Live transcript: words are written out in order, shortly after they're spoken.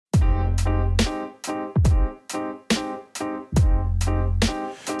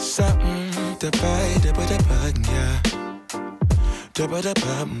Sunlight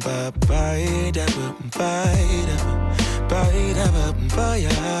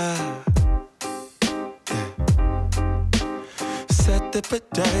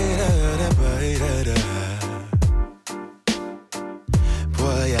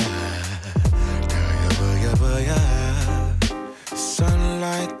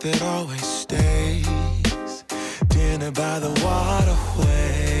that always stays, dinner by the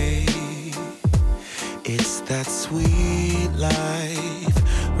waterway. It's that sweet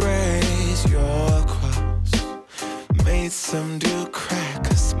life. Raise your cross. Made some dude crack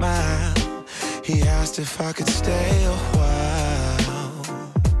a smile. He asked if I could stay a while.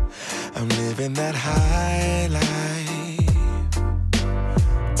 I'm living that high life.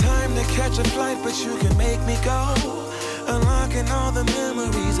 Time to catch a flight, but you can make me go. Unlocking all the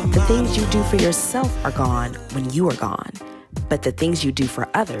memories of the things you do for yourself are gone when you are gone. But the things you do for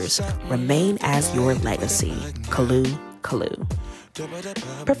others remain as your legacy. Kalu, Kalu.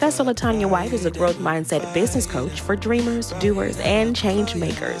 Professor LaTanya White is a growth mindset business coach for dreamers, doers, and change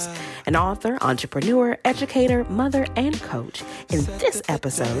makers. An author, entrepreneur, educator, mother, and coach. In this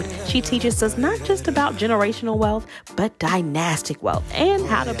episode, she teaches us not just about generational wealth, but dynastic wealth and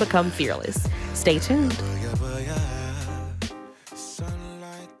how to become fearless. Stay tuned.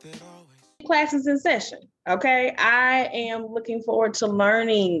 Classes in session. Okay. I am looking forward to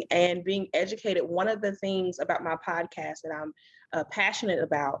learning and being educated. One of the things about my podcast that I'm passionate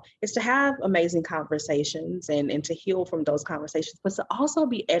about is to have amazing conversations and to heal from those conversations, but to also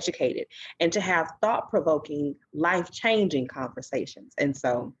be educated and to have thought-provoking, life-changing conversations. And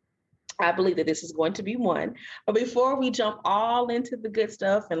so I believe that this is going to be one. But before we jump all into the good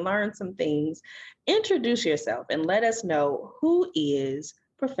stuff and learn some things, introduce yourself and let us know who is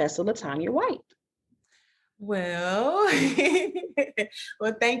Professor LaTanya White. Well,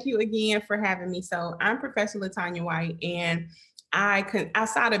 well, thank you again for having me. So I'm Professor LaTanya White, and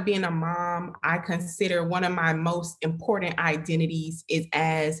outside of being a mom, I consider one of my most important identities is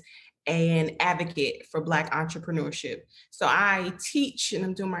as an advocate for Black entrepreneurship. So I teach, and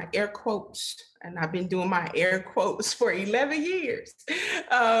I'm doing my air quotes, and I've been doing my air quotes for 11 years.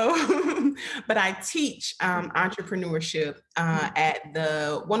 But I teach entrepreneurship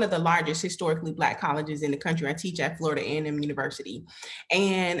at one of the largest historically Black colleges in the country. I teach at Florida A&M University.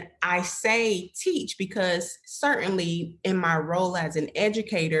 And I say teach because certainly in my role as an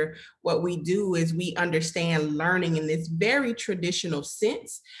educator, what we do is we understand learning in this very traditional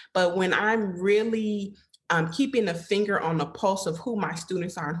sense. But when I'm really keeping a finger on the pulse of who my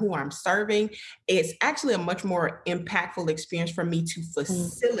students are and who I'm serving, it's actually a much more impactful experience for me to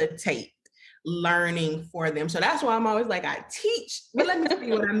facilitate learning for them. So that's why I'm always like, I teach, but let me tell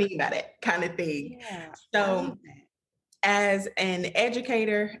you what I mean by that kind of thing. Yeah, so as an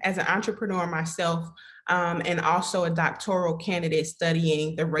educator, as an entrepreneur myself, and also a doctoral candidate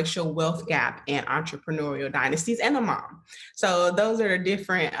studying the racial wealth gap and entrepreneurial dynasties, and a mom. So those are the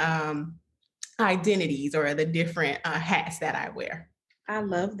different identities or the different hats that I wear. I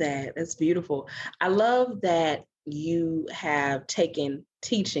love that. That's beautiful. I love that you have taken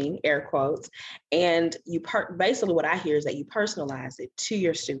teaching, air quotes, and you basically what I hear is that you personalize it to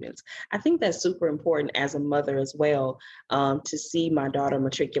your students. I think that's super important as a mother as well, to see my daughter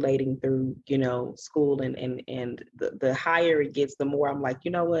matriculating through, school and the higher it gets, the more I'm like,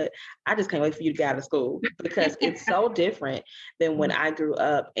 you know what, I just can't wait for you to get out of school because it's so different than when I grew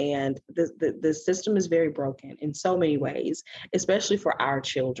up, and the system is very broken in so many ways, especially for our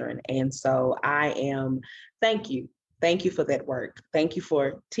children. And so Thank you for that work. Thank you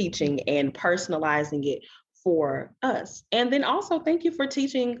for teaching and personalizing it for us. And then also thank you for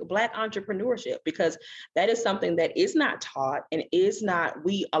teaching Black entrepreneurship, because that is something that is not taught and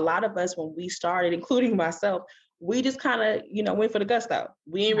a lot of us, when we started, including myself, we just kind of, went for the gusto.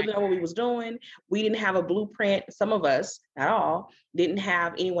 We didn't really know what we was doing. We didn't have a blueprint. Some of us, not all, didn't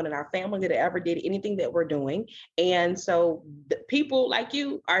have anyone in our family that ever did anything that we're doing. And so people like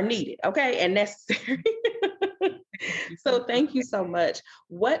you are needed, okay, and necessary. So thank you so much.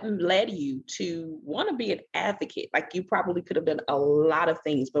 What led you to want to be an advocate? Like, you probably could have done a lot of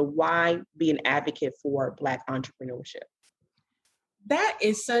things, but why be an advocate for Black entrepreneurship? That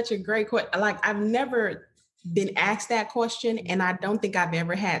is such a great question. Like, I've never been asked that question, and I don't think I've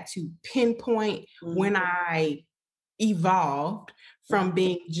ever had to pinpoint when I evolved from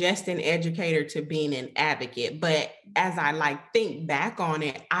being just an educator to being an advocate. But as I think back on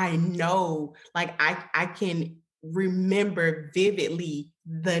it, I know I can remember vividly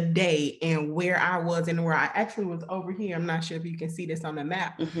the day and where I was and where I actually was over here. I'm not sure if you can see this on the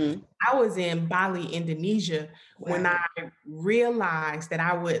map. Mm-hmm. I was in Bali, Indonesia, when Wow. I realized that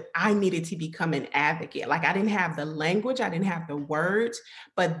I needed to become an advocate. Like, I didn't have the language, I didn't have the words,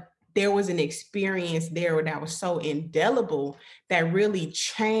 but there was an experience there that was so indelible that really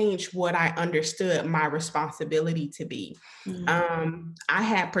changed what I understood my responsibility to be. I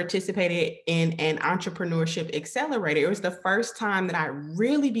had participated in an entrepreneurship accelerator. It was the first time that I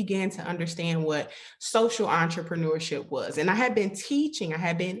really began to understand what social entrepreneurship was. And I had been teaching,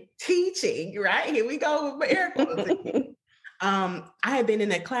 right? Here we go with my air quotes. I had been in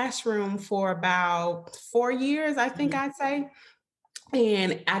the classroom for about 4 years, I think I'd say.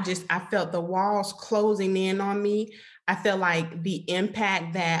 And I felt the walls closing in on me. I felt like the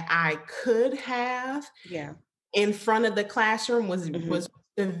impact that I could have in front of the classroom was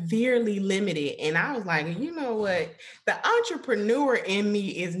severely limited. And I was like, you know what? The entrepreneur in me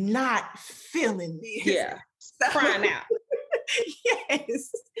is not feeling this. Yeah. Crying out.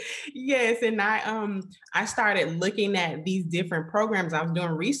 Yes. And I started looking at these different programs. I was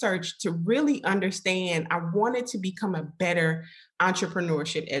doing research to really understand. I wanted to become a better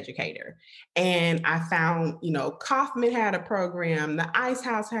entrepreneurship educator. And I found, Kauffman had a program, the Ice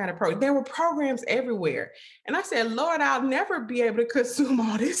House had a program. There were programs everywhere. And I said, Lord, I'll never be able to consume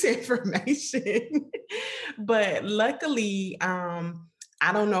all this information. But luckily,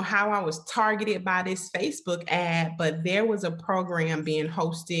 I don't know how I was targeted by this Facebook ad, but there was a program being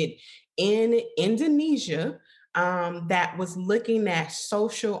hosted in Indonesia that was looking at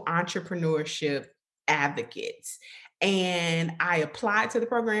social entrepreneurship advocates. And I applied to the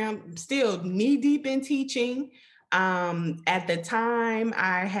program, still knee deep in teaching. At the time,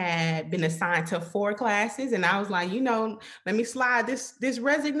 I had been assigned to 4 classes, and I was like, let me slide this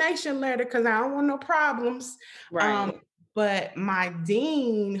resignation letter because I don't want no problems. Right. But my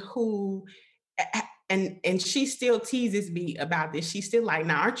dean, who and she still teases me about this. She's still like,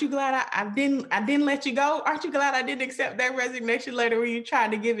 "Now, aren't you glad I didn't let you go? Aren't you glad I didn't accept that resignation letter when you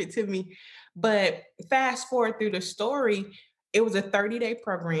tried to give it to me?" But fast forward through the story, it was a 30-day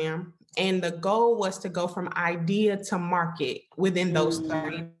program, and the goal was to go from idea to market within those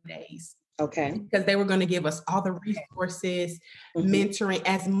 30 days. Okay. Because they were going to give us all the resources, mentoring,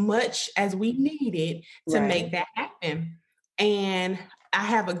 as much as we needed to make that happen. And I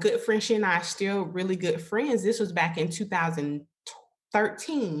have a good friend. She and I are still really good friends. This was back in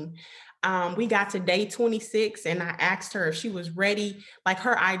 2013. We got to day 26 and I asked her if she was ready. Like,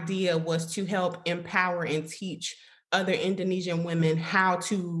 her idea was to help empower and teach other Indonesian women how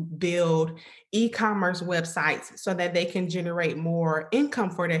to build e-commerce websites so that they can generate more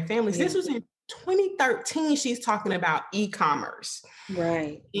income for their families. This was in 2013. She's talking about e-commerce.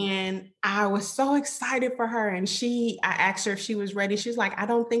 Right. And I was so excited for her. And I asked her if she was ready. She's like, I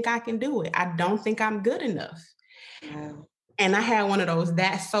don't think I can do it. I don't think I'm good enough. Wow. And I had one of those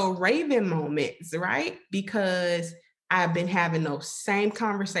 "that's so Raven" moments, right? Because I've been having those same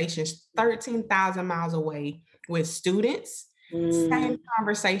conversations 13,000 miles away with students, same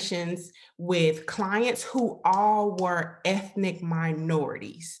conversations with clients who all were ethnic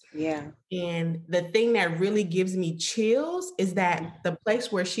minorities. Yeah. And the thing that really gives me chills is that the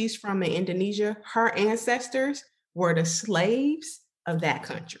place where she's from in Indonesia, her ancestors were the slaves of that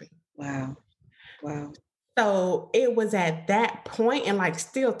country. Wow. Wow. So it was at that point, and like,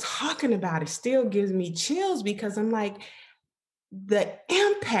 still talking about it still gives me chills because I'm like, the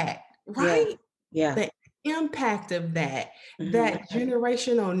impact, right? Yeah. The impact of that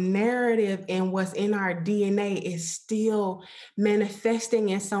generational narrative and what's in our DNA is still manifesting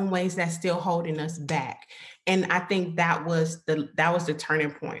in some ways that's still holding us back. And I think that was the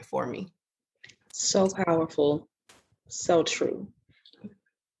turning point for me. So powerful. So true.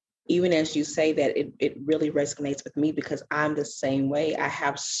 Even as you say that, it really resonates with me because I'm the same way. I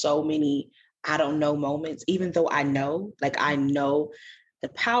have so many I don't know moments, even though I know the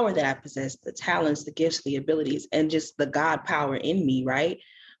power that I possess, the talents, the gifts, the abilities, and just the God power in me, right?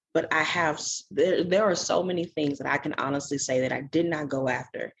 But there are so many things that I can honestly say that I did not go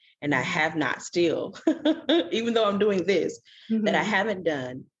after, and I have not still, even though I'm doing this, that I haven't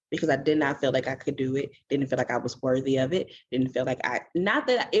done because I did not feel like I could do it, didn't feel like I was worthy of it, didn't feel like not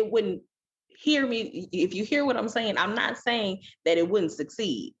that it wouldn't hear me. If you hear what I'm saying, I'm not saying that it wouldn't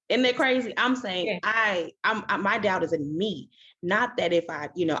succeed. Isn't that crazy? I'm saying my doubt is in me. Not that if I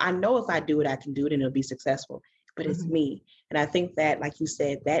know if I do it, I can do it and it'll be successful, but it's me. And I think that, like you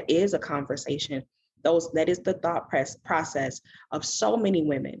said, that is a conversation. That is the thought process of so many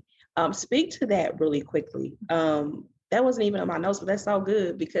women. Speak to that really quickly. That wasn't even on my notes, but that's so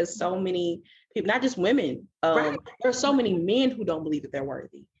good because so many people, not just women, Right. there are so many men who don't believe that they're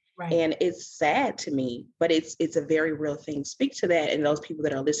worthy. Right. And it's sad to me, but it's a very real thing. Speak to that and those people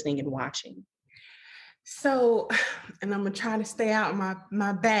that are listening and watching. So, and I'm gonna try to stay out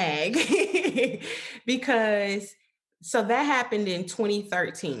my bag because so that happened in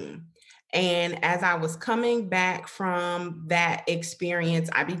 2013. And as I was coming back from that experience,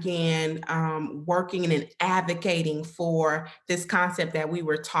 I began working and advocating for this concept that we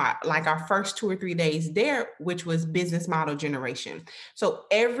were taught, like our first 2 or 3 days there, which was business model generation. So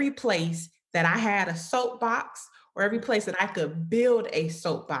every place that I had a soapbox, or every place that I could build a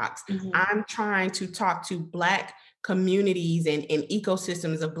soapbox, Mhm. I'm trying to talk to Black communities and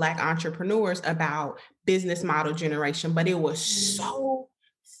ecosystems of Black entrepreneurs about business model generation. But it was so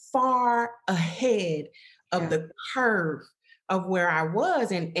far ahead of the curve of where I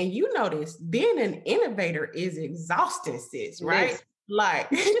was. And you notice being an innovator is exhausting, sis, right? Yes. Like,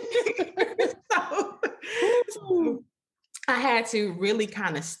 so I had to really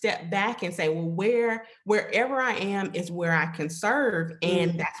kind of step back and say, well, wherever I am is where I can serve.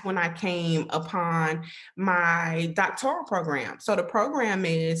 And that's when I came upon my doctoral program. So the program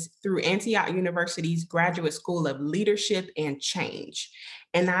is through Antioch University's Graduate School of Leadership and Change.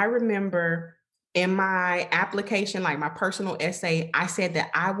 And I remember in my application, like my personal essay, I said that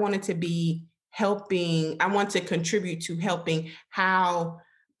I wanted to be I want to contribute to helping how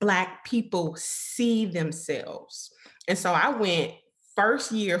Black people see themselves. And so I went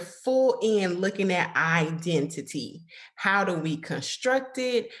first year full in looking at identity. How do we construct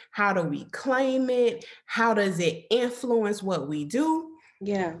it? How do we claim it? How does it influence what we do?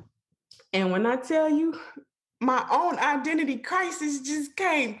 Yeah. And when I tell you, my own identity crisis just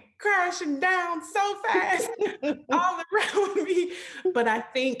came crashing down so fast all around me. But I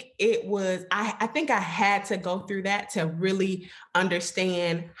think I think I had to go through that to really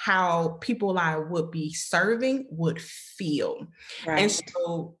understand how people I would be serving would feel. Right. And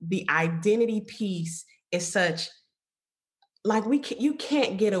so the identity piece is such, like you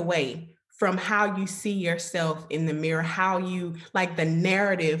can't get away from how you see yourself in the mirror, how you like the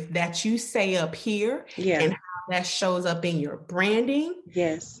narrative that you say up here, and how that shows up in your branding.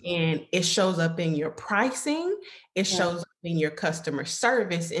 Yes. And it shows up in your pricing, it shows up in your customer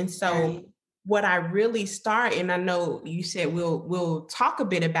service. And so what I really start, and I know you said we'll talk a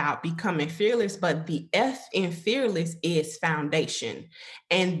bit about becoming fearless, but the F in fearless is foundation.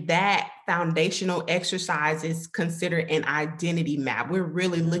 And that foundational exercise is considered an identity map. We're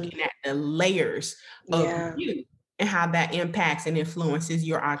really looking at the layers of you and how that impacts and influences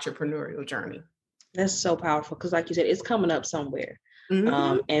your entrepreneurial journey. That's so powerful because, like you said, it's coming up somewhere,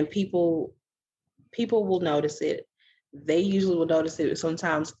 and people will notice it. They usually will notice it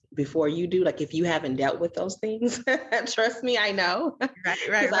sometimes before you do. Like if you haven't dealt with those things, trust me, I know.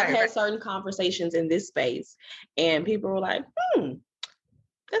 Because I've had certain conversations in this space, and people were like, that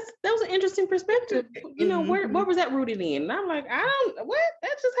was an interesting perspective. You know, what was that rooted in? And I'm like,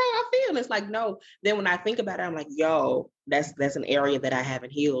 that's just how I feel. And it's like, no. Then when I think about it, I'm like, yo, that's an area that I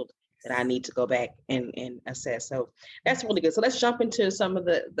haven't healed, that I need to go back and assess. So that's really good. So let's jump into some of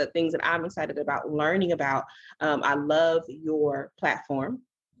the things that I'm excited about learning about. I love your platform.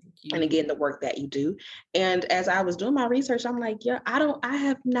 And again, the work that you do. And as I was doing my research, I'm like, I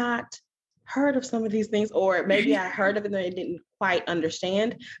have not heard of some of these things, or maybe I heard of it and I didn't quite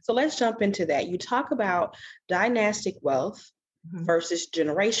understand. So let's jump into that. You talk about dynastic wealth versus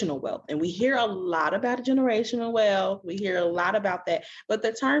generational wealth. And we hear a lot about generational wealth. We hear a lot about that. But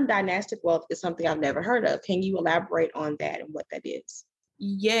the term dynastic wealth is something I've never heard of. Can you elaborate on that and what that is?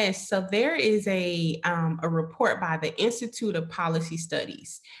 Yes. So there is a report by the Institute of Policy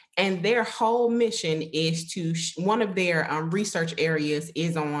Studies, and their whole mission is to, one of their research areas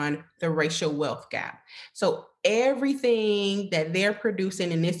is on the racial wealth gap. So everything that they're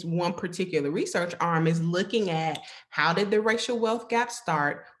producing in this one particular research arm is looking at how did the racial wealth gap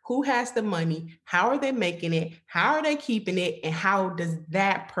start? Who has the money? How are they making it? How are they keeping it? And how does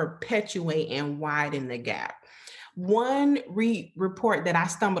that perpetuate and widen the gap? One report that I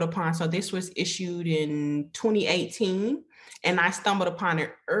stumbled upon, so this was issued in 2018, and I stumbled upon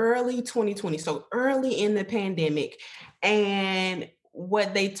it early 2020, so early in the pandemic. And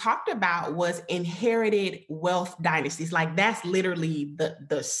what they talked about was inherited wealth dynasties. Like that's literally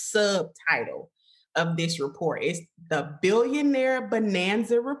the subtitle of this report. It's the Billionaire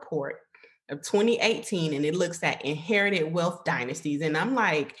Bonanza Report of 2018, and it looks at inherited wealth dynasties. And I'm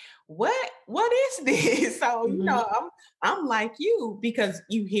like, what is this? So, you know, I'm like you, because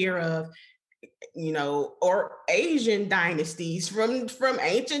you hear of or Asian dynasties from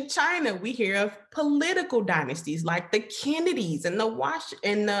ancient China. We hear of political dynasties like the Kennedys and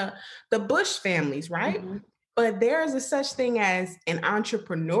the Bush families, right? Mm-hmm. But there is a such thing as an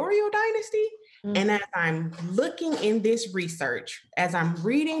entrepreneurial dynasty. Mm-hmm. And as I'm looking in this research, as I'm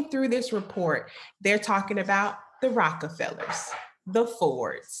reading through this report, they're talking about the Rockefellers, the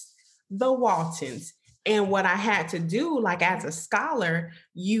Fords, the Waltons. And what I had to do, like as a scholar,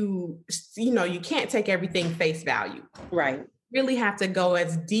 you can't take everything face value. Right. Really have to go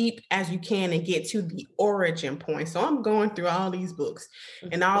as deep as you can and get to the origin point. So I'm going through all these books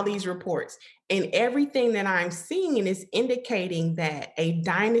and all these reports, and everything that I'm seeing is indicating that a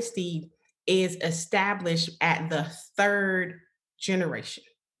dynasty is established at the third generation.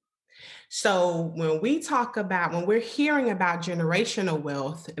 So when we're hearing about generational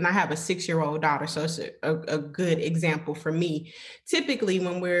wealth, and I have a 6-year-old daughter, so it's a good example for me. Typically,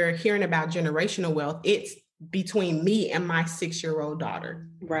 when we're hearing about generational wealth, it's between me and my 6-year-old daughter.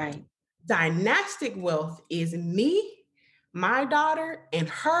 Right. Dynastic wealth is me, my daughter, and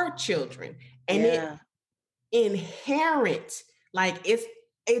her children. And Yeah. it inherent, like it's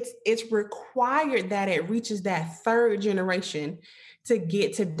required that it reaches that third generation to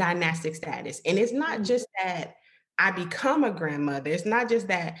get to dynastic status. And it's not just that I become a grandmother. It's not just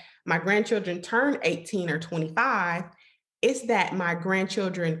that my grandchildren turn 18 or 25. It's that my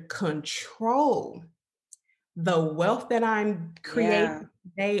grandchildren control the wealth that I'm creating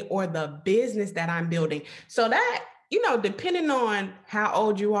today or the business that I'm building. So that, depending on how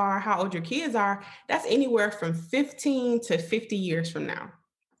old you are, how old your kids are, that's anywhere from 15 to 50 years from now.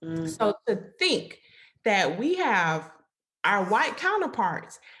 So to think that we have our white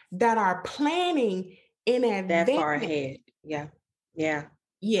counterparts that are planning in advance. That far ahead. Yeah. Yeah.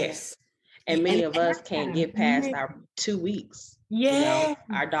 Yes. And many of us can't get past our 2 weeks. Yeah.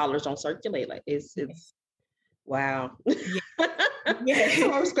 Our dollars don't circulate. Like it's wow. Yeah.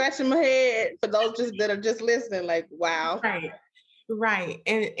 So I'm scratching my head for those that are just listening, like, wow. Right.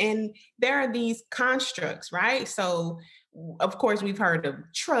 And there are these constructs, right? So of course, we've heard of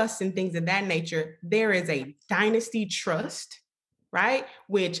trusts and things of that nature. There is a dynasty trust, right?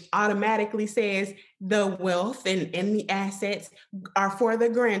 Which automatically says the wealth and the assets are for the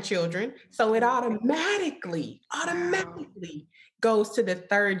grandchildren. So it automatically goes to the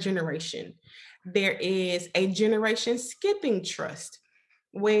third generation. There is a generation skipping trust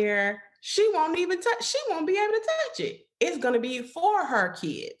where she won't be able to touch it. It's going to be for her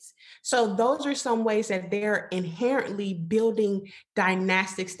kids. So those are some ways that they're inherently building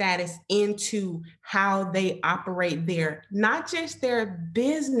dynastic status into how they operate not just their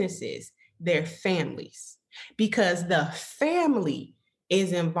businesses, their families, because the family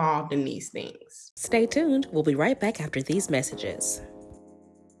is involved in these things. Stay tuned. We'll be right back after these messages.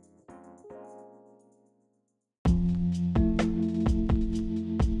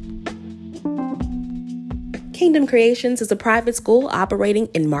 Kingdom Creations is a private school operating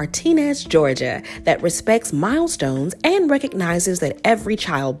in Martinez, Georgia, that respects milestones and recognizes that every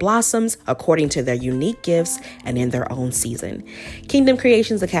child blossoms according to their unique gifts and in their own season. Kingdom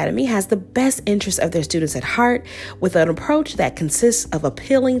Creations Academy has the best interests of their students at heart, with an approach that consists of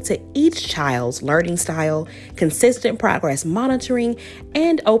appealing to each child's learning style, consistent progress monitoring,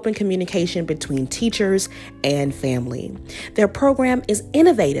 and open communication between teachers and family. Their program is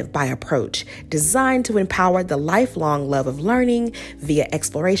innovative by approach, designed to empower the lifelong love of learning via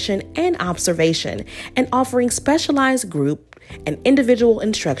exploration and observation, and offering specialized group and individual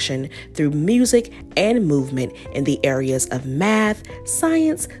instruction through music and movement in the areas of math,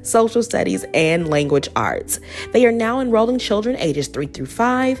 science, social studies, and language arts. They are now enrolling children ages 3 through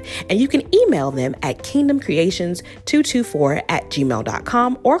 5, and you can email them at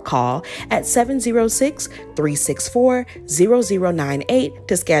kingdomcreations224@gmail.com or call at 706-364-0098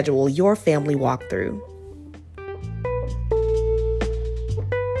 to schedule your family walkthrough.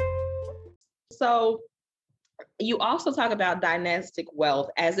 So you also talk about dynastic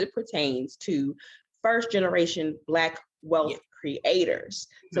wealth as it pertains to first generation Black wealth creators.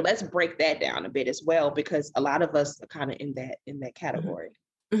 So let's break that down a bit as well, because a lot of us are kind of in that category.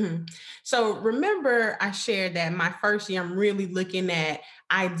 Mm-hmm. So remember, I shared that my first year, I'm really looking at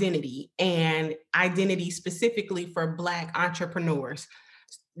identity specifically for Black entrepreneurs.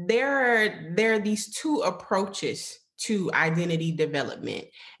 There are these two approaches to identity development.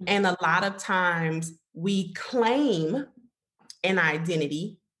 And a lot of times we claim an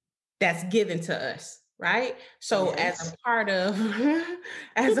identity that's given to us, right? So Yes. as a part of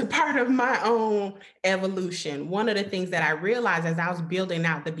as a part of my own evolution, one of the things that I realized as I was building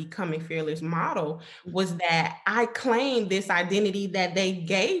out the Becoming Fearless model was that I claimed this identity that they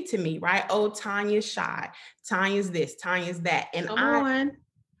gave to me, right? Oh, Tanya's shy, Tanya's this, Tanya's that. And Come on.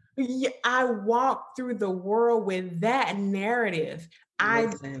 I walked through the world with that narrative.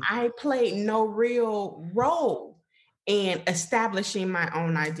 Listen. I played no real role in establishing my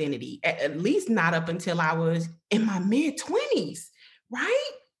own identity, at least not up until I was in my mid 20s,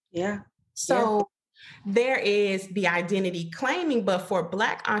 right? Yeah. So there is the identity claiming, but for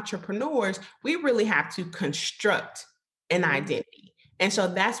Black entrepreneurs, we really have to construct an identity. And so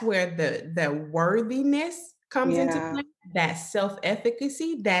that's where the worthiness comes into Yeah. play, that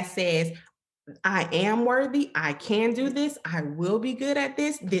self-efficacy that says, I am worthy. I can do this. I will be good at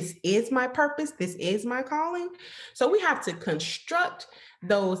this. This is my purpose. This is my calling. So we have to construct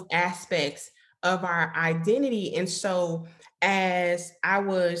those aspects of our identity. And so as I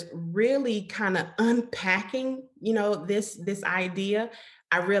was really kind of unpacking, this idea,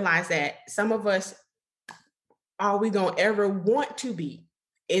 I realized that some of us, all we gonna ever want to be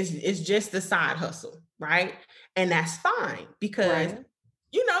is just the side hustle, right? And that's fine because Right.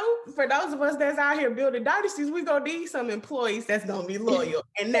 for those of us that's out here building dynasties, we're gonna need some employees that's gonna be loyal,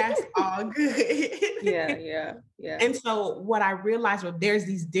 and that's all good. Yeah. And so what I realized was there's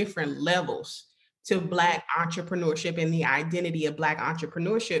these different levels to Black entrepreneurship and the identity of Black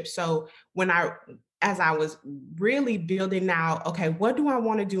entrepreneurship. So as I was really building out, okay, what do I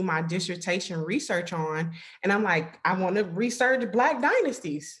want to do my dissertation research on? And I'm like, I want to research Black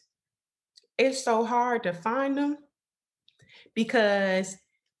dynasties. It's so hard to find them because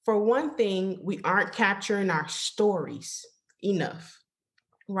for one thing, we aren't capturing our stories enough,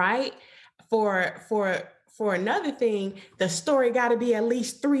 right? For another thing, the story got to be at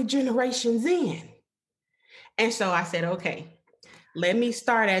least 3 generations in. And so I said, okay, let me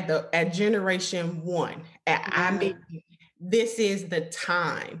start at generation 1. I mean, this is the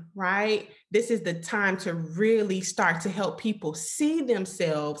time, right? This is the time to really start to help people see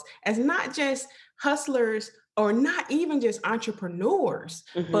themselves as not just hustlers or not even just entrepreneurs,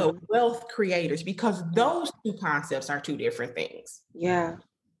 but wealth creators, because those two concepts are two different things. Yeah.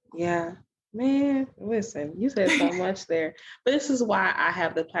 Man, listen, you said so much there. But this is why I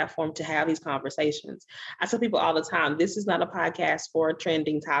have the platform to have these conversations. I tell people all the time, this is not a podcast for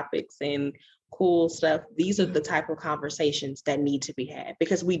trending topics and cool stuff. These are the type of conversations that need to be had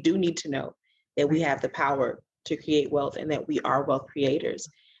because we do need to know that we have the power to create wealth and that we are wealth creators.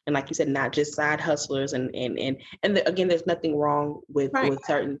 And like you said, not just side hustlers again, there's nothing wrong with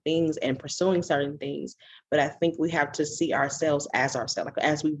certain things and pursuing certain things, but I think we have to see ourselves, like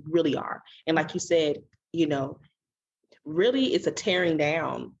as we really are. And like you said, really it's a tearing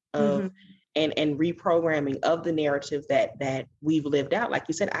down of and reprogramming of the narrative that we've lived out. Like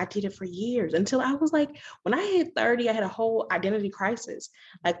you said, I did it for years until I was like, when I hit 30, I had a whole identity crisis.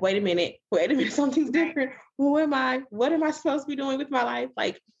 Like, wait a minute, something's different. Who am I? What am I supposed to be doing with my life?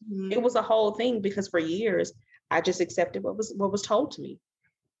 Like, it was a whole thing because for years I just accepted what was told to me.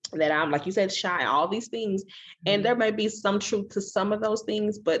 That I'm, like you said, shy, all these things. And there may be some truth to some of those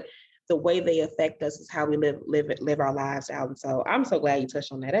things, but the way they affect us is how we live our lives out. And so I'm so glad you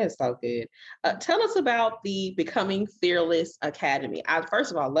touched on that. That is so good. Tell us about the Becoming Fearless Academy. I,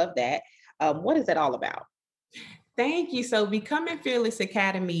 first of all, love that. What is that all about? Thank you. So Becoming Fearless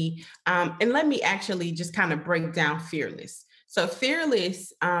Academy, and let me actually just kind of break down fearless. So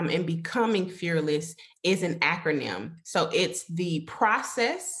fearless and becoming fearless is an acronym. So it's the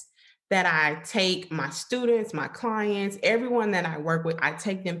process that I take my students, my clients, everyone that I work with, I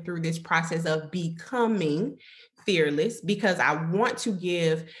take them through this process of becoming fearless because I want to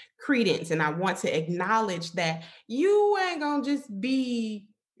give credence and I want to acknowledge that you ain't gonna just be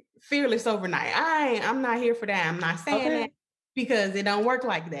fearless overnight. I'm not here for that. I'm not saying that because it don't work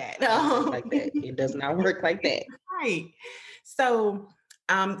like that. It does not work like that. Right. So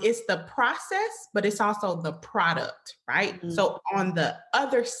it's the process, but it's also the product, right? So on the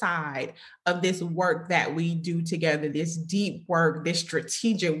other side of this work that we do together, this deep work, this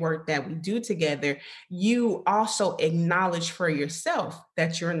strategic work that we do together, you also acknowledge for yourself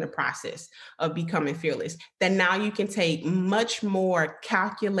that you're in the process of becoming fearless, that now you can take much more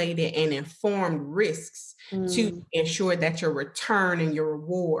calculated and informed risks to ensure that your return and your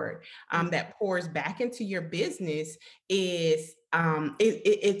reward that pours back into your business is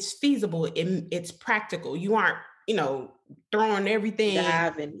it's feasible, it's practical. You aren't, throwing everything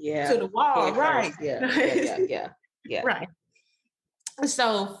to the wall, right? Yeah. Right.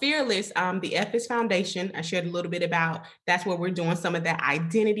 So Fearless, the FS Foundation, I shared a little bit about, that's where we're doing some of that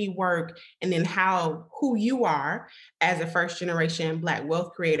identity work, and then how who you are as a first generation Black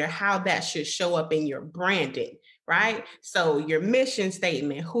wealth creator, how that should show up in your branding, right? So your mission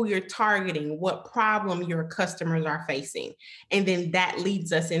statement, who you're targeting, what problem your customers are facing. And then that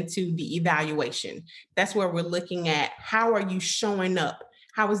leads us into the evaluation. That's where we're looking at, how are you showing up?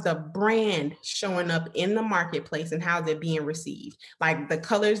 How is the brand showing up in the marketplace, and how's it being received? Like, the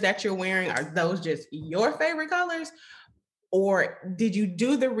colors that you're wearing, are those just your favorite colors? Or did you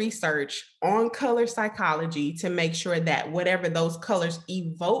do the research on color psychology to make sure that whatever those colors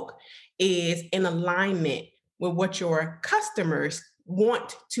evoke is in alignment with what your customers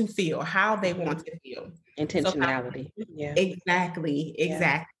want to feel, how they want to feel? So Intentionality. Yeah. exactly,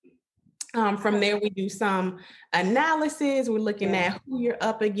 exactly. From there, we do some analysis. We're looking at who you're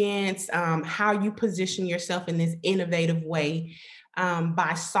up against, how you position yourself in this innovative way,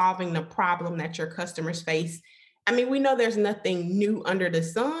 by solving the problem that your customers face. I mean, we know there's nothing new under the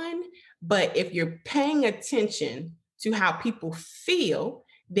sun, but if you're paying attention to how people feel,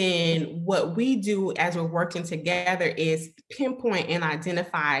 then what we do as we're working together is pinpoint and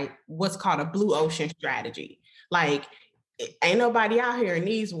identify what's called a blue ocean strategy. Like, ain't nobody out here in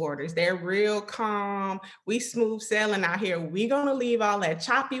these waters. They're real calm. We smooth sailing out here. We gonna leave all that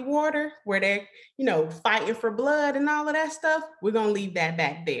choppy water where they're, fighting for blood and all of that stuff. We're gonna leave that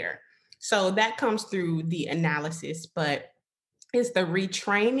back there. So that comes through the analysis, but it's the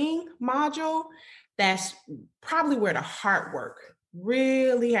retraining module that's probably where the hard work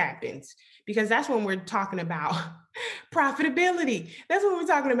really happens, because that's when we're talking about profitability. That's when we're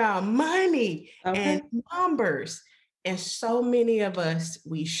talking about money and numbers. And so many of us,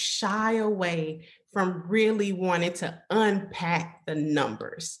 we shy away from really wanting to unpack the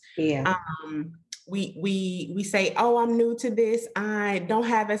numbers. Yeah. We say, oh, I'm new to this. I don't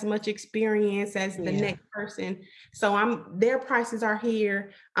have as much experience as the next person. So their prices are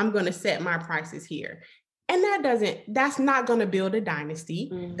here. I'm going to set my prices here. And that's not going to build a dynasty.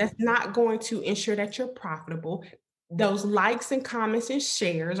 Mm-hmm. That's not going to ensure that you're profitable. Those likes and comments and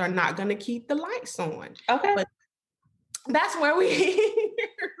shares are not going to keep the lights on. Okay. But that's where we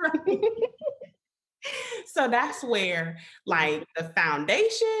right? So that's where, like, the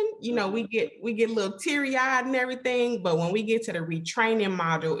foundation, we get a little teary-eyed and everything, but when we get to the retraining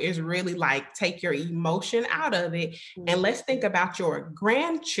module, is really like, take your emotion out of it, and let's think about your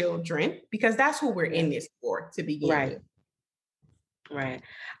grandchildren, because that's who we're in this for to begin with. Right.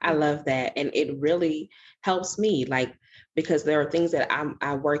 I love that. And it really helps me, like, because there are things that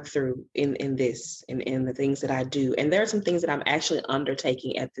I work through in this, in the things that I do. And there are some things that I'm actually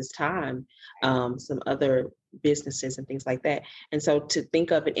undertaking at this time, some other businesses and things like that. And so to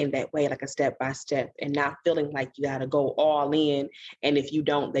think of it in that way, like a step by step, and not feeling like you got to go all in. And if you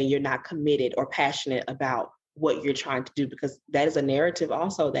don't, then you're not committed or passionate about what you're trying to do, because that is a narrative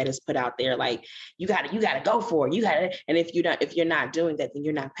also that is put out there. Like, you gotta go for it. And if you're not doing that, then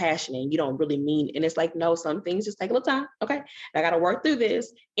you're not passionate and you don't really mean. And it's like, no, some things just take a little time. Okay, I gotta work through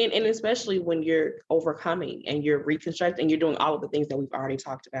this. And especially when you're overcoming and you're reconstructing and you're doing all of the things that we've already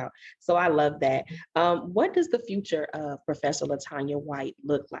talked about. So I love that. What does the future of Professor LaTanya White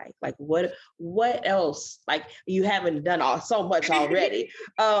look like? Like, what else? Like, you haven't done so much already.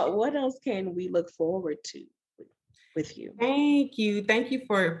 What else can we look forward to with you? Thank you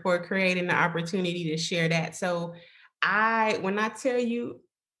for creating the opportunity to share that. So when I tell you,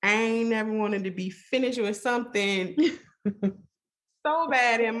 I ain't never wanted to be finished with something so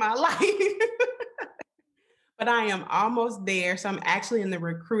bad in my life, but I am almost there. So I'm actually in the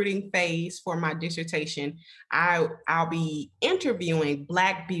recruiting phase for my dissertation. I'll be interviewing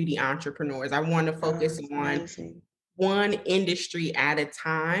Black beauty entrepreneurs. I want to focus on one industry at a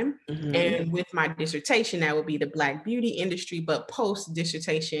time. Mm-hmm. And with my dissertation, that will be the Black beauty industry. But post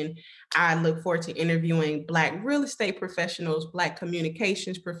dissertation, I look forward to interviewing Black real estate professionals, Black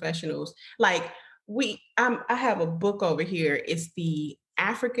communications professionals. Like, I have a book over here. It's the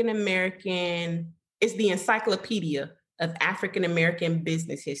Encyclopedia of African American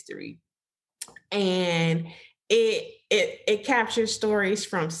Business History. And it captures stories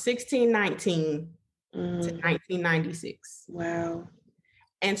from 1619 to 1996. Wow.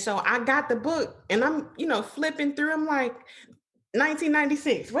 And so I got the book and I'm, flipping through. I'm like,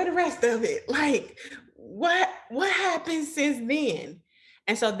 1996, where the rest of it? Like, what happened since then?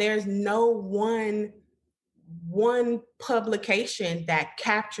 And so there's no one publication that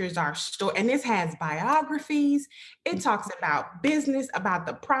captures our story. And this has biographies. It talks about business, about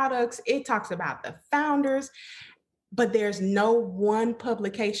the products. It talks about the founders. But there's no one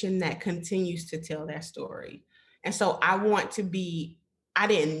publication that continues to tell that story. And so I want to be I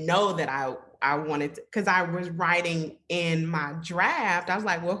didn't know that I wanted to, because I was writing in my draft. I was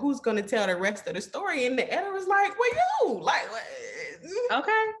like, well, who's going to tell the rest of the story? And the editor was like, well, you. Like,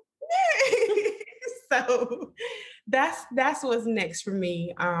 okay. So that's what's next for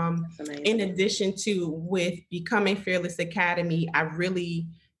me. In addition to with becoming Fearless Academy, I really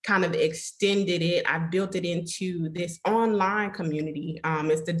kind of extended it. I built it into this online community.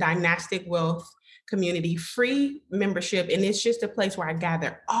 It's the Dynastic Wealth Community, free membership. And it's just a place where I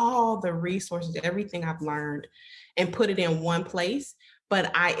gather all the resources, everything I've learned, and put it in one place. But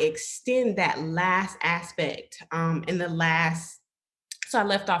I extend that last aspect so I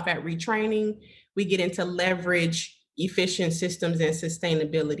left off at retraining. We get into leverage, efficient systems, and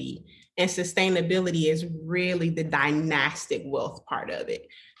sustainability. And sustainability is really the dynastic wealth part of it.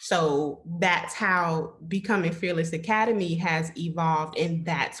 So that's how Becoming Fearless Academy has evolved. And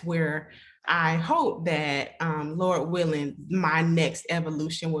that's where I hope that, Lord willing, my next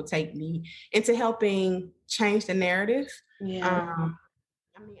evolution will take me into helping change the narrative. Yeah.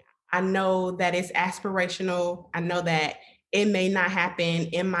 I know that it's aspirational. I know that it may not happen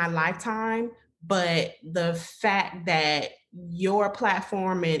in my lifetime, but the fact that your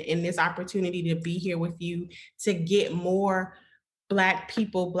platform and this opportunity to be here with you to get more Black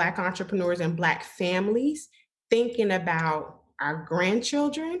people, Black entrepreneurs, and Black families thinking about our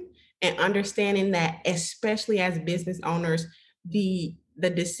grandchildren and understanding that, especially as business owners, the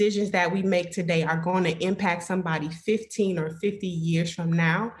decisions that we make today are going to impact somebody 15 or 50 years from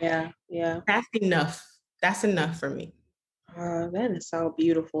now. Yeah. That's enough. That's enough for me. That is so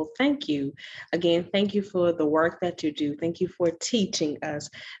beautiful. Thank you. Again, thank you for the work that you do. Thank you for teaching us.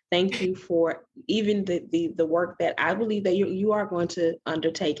 Thank you for even the work that I believe that you are going to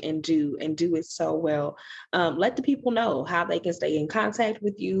undertake and do it so well. Let the people know how they can stay in contact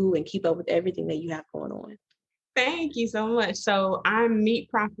with you and keep up with everything that you have going on. Thank you so much. So I'm Meet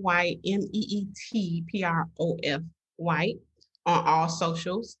Prof White, MEETPROF White, on all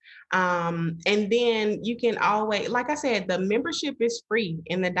socials. And then you can always, like I said, the membership is free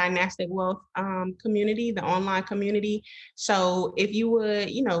in the Dynastic Wealth community, the online community. So if you would,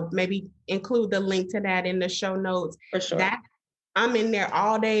 maybe include the link to that in the show notes. For sure. That I'm in there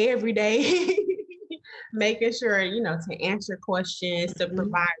all day, every day, making sure, to answer questions, to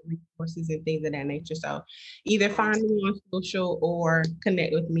provide resources and things of that nature. So either find me on social or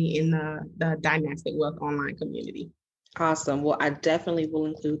connect with me in the Dynastic Wealth online community. Awesome. Well, I definitely will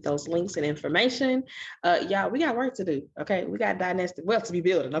include those links and information. Y'all, we got work to do. Okay. We got dynastic wealth to be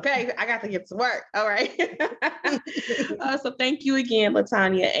building. Okay. I got to get to work. All right. So thank you again,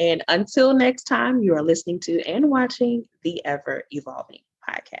 LaTanya. And until next time, you are listening to and watching the Ever Evolving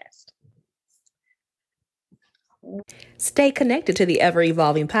Podcast. Stay connected to the Ever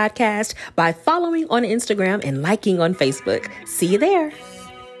Evolving Podcast by following on Instagram and liking on Facebook. See you there.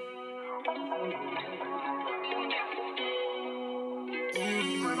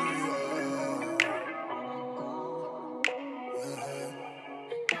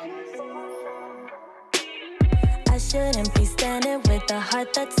 I shouldn't be standing with a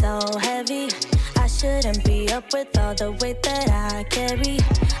heart that's so heavy. I shouldn't be up with all the weight that I carry.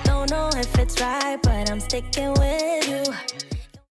 Don't know if it's right, but I'm sticking with you.